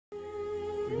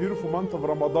The beautiful month of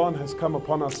Ramadan has come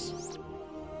upon us.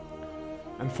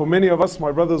 And for many of us,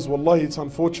 my brothers, wallahi, it's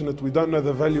unfortunate we don't know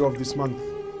the value of this month.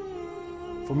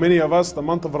 For many of us, the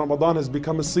month of Ramadan has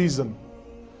become a season.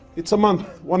 It's a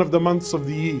month, one of the months of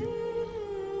the year.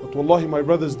 But wallahi, my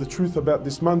brothers, the truth about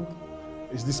this month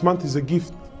is a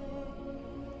gift.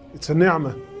 It's a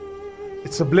ni'mah.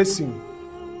 It's a blessing.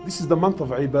 This is the month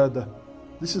of ibadah.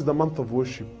 This is the month of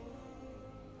worship.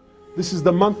 This is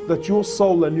the month that your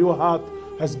soul and your heart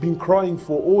has been crying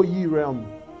for all year round.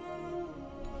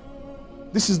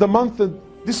 This is the month,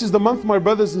 my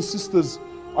brothers and sisters,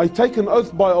 I take an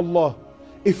oath by Allah.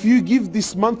 If you give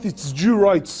this month its due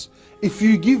rights, if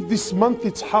you give this month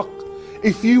its haqq,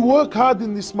 if you work hard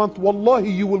in this month,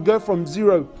 wallahi, you will go from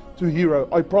zero to hero.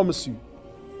 I promise you.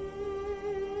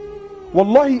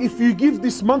 Wallahi, if you give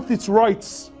this month its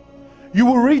rights, you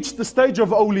will reach the stage of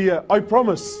awliya. I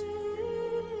promise.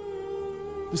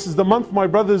 This is the month, my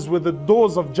brothers, where the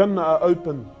doors of Jannah are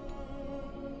open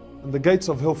and the gates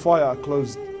of hellfire are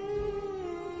closed.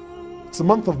 It's the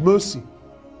month of mercy.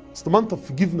 It's the month of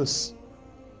forgiveness.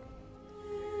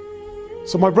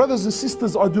 So my brothers and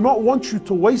sisters, I do not want you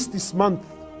to waste this month.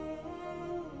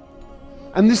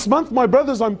 And this month, my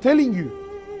brothers, I'm telling you,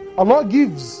 Allah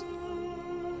gives.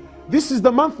 This is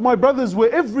the month, my brothers,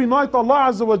 where every night Allah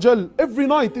Azza wa Jal, every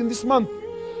night in this month,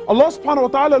 Allah subhanahu wa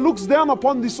ta'ala looks down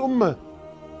upon this ummah.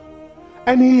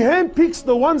 And He handpicks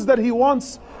the ones that He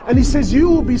wants. And He says, you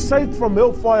will be saved from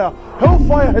hellfire.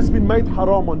 Hellfire has been made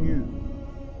haram on you.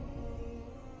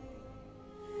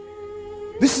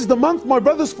 This is the month, my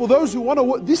brothers, for those who want to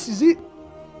work. This is it.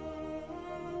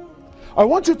 I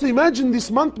want you to imagine this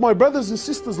month, my brothers and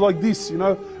sisters, like this. You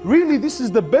know, really, this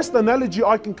is the best analogy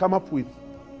I can come up with.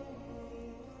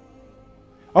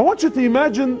 I want you to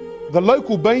imagine the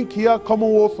local bank here,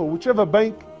 Commonwealth or whichever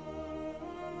bank,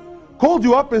 called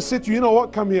you up and said to you, you know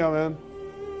what, come here, man.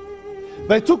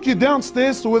 They took you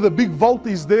downstairs to where the big vault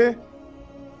is there.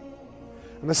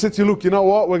 And they said to you, look, you know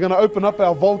what, we're going to open up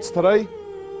our vaults today.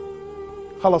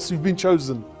 Khalas, you've been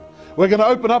chosen. We're going to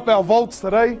open up our vaults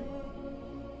today.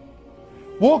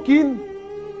 Walk in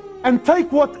and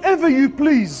take whatever you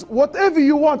please, whatever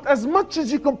you want, as much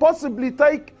as you can possibly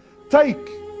take, take.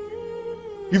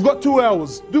 You've got 2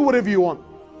 hours, do whatever you want.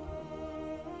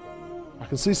 I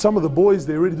can see some of the boys,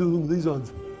 they're ready to do these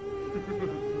ones.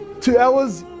 2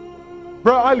 hours?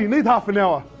 Bro, I only need half an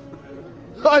hour.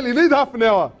 I only need half an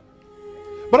hour.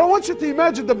 But I want you to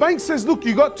imagine the bank says, look,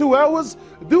 you got 2 hours,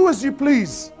 do as you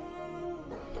please.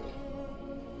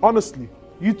 Honestly,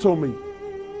 you tell me.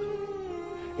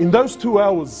 In those 2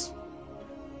 hours,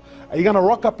 are you going to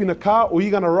rock up in a car or are you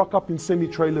going to rock up in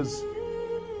semi-trailers?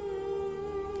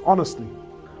 Honestly.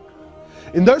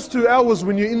 In those 2 hours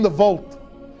when you're in the vault,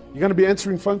 you're going to be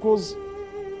answering phone calls?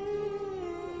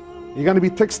 You're going to be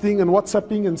texting and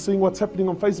WhatsApping and seeing what's happening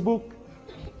on Facebook?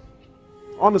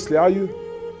 Honestly, are you?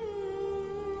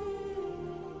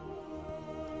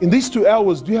 In these 2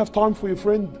 hours, do you have time for your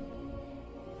friend?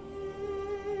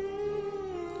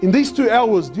 In these 2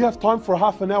 hours, do you have time for a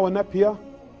half an hour nap here?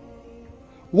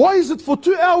 Why is it for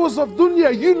 2 hours of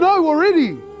dunya? You know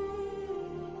already.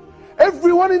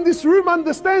 Everyone in this room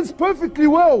understands perfectly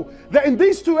well that in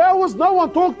these 2 hours, no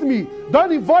one talk to me.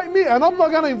 Don't invite me and I'm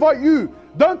not going to invite you.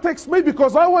 Don't text me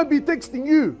because I won't be texting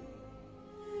you.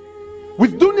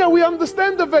 With dunya, we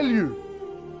understand the value.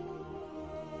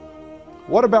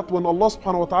 What about when Allah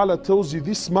subhanahu wa ta'ala tells you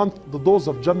this month the doors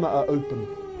of Jannah are open?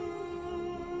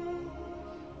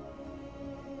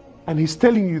 And He's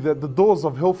telling you that the doors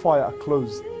of hellfire are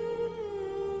closed.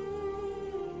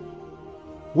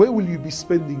 Where will you be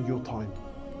spending your time?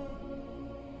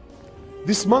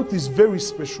 This month is very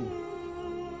special.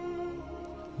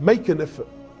 Make an effort.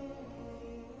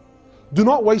 Do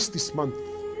not waste this month.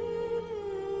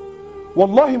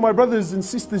 Wallahi, my brothers and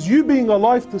sisters, you being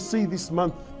alive to see this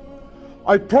month,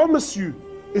 I promise you,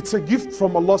 it's a gift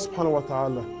from Allah subhanahu wa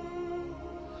ta'ala.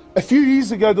 A few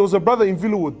years ago, there was a brother in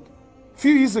Villawood. A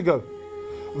few years ago.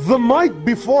 The night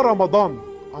before Ramadan,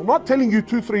 I'm not telling you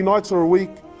 2-3 nights or a week.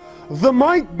 The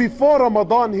night before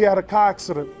Ramadan, he had a car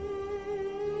accident.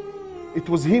 It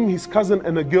was him, his cousin,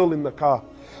 and a girl in the car.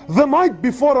 The night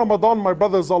before Ramadan, my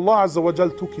brothers, Allah Azza wa Jal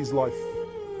took his life.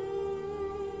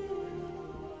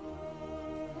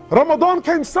 Ramadan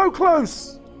came so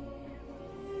close,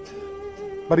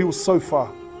 but he was so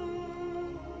far.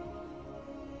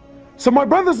 So my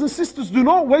brothers and sisters, do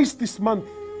not waste this month.